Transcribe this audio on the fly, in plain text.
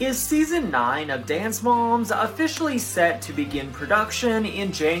Is season 9 of Dance Moms officially set to begin production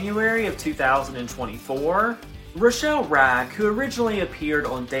in January of 2024? Rochelle Rack, who originally appeared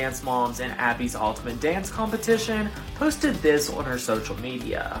on Dance Moms and Abby's Ultimate Dance Competition, posted this on her social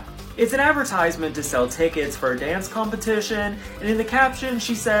media. It's an advertisement to sell tickets for a dance competition, and in the caption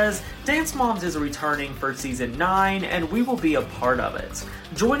she says, "Dance Moms is returning for season 9 and we will be a part of it.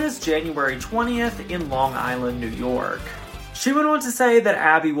 Join us January 20th in Long Island, New York." She went on to say that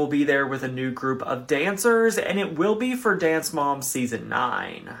Abby will be there with a new group of dancers, and it will be for Dance Moms Season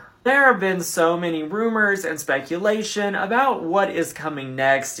 9. There have been so many rumors and speculation about what is coming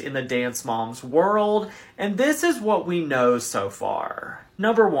next in the Dance Moms world, and this is what we know so far.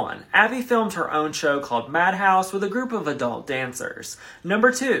 Number 1, Abby filmed her own show called Madhouse with a group of adult dancers.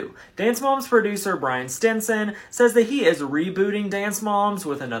 Number 2, Dance Moms producer Brian Stinson says that he is rebooting Dance Moms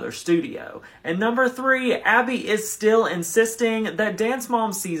with another studio. And number 3, Abby is still insisting that Dance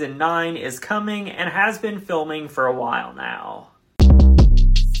Moms Season 9 is coming and has been filming for a while now.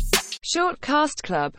 Short Cast Club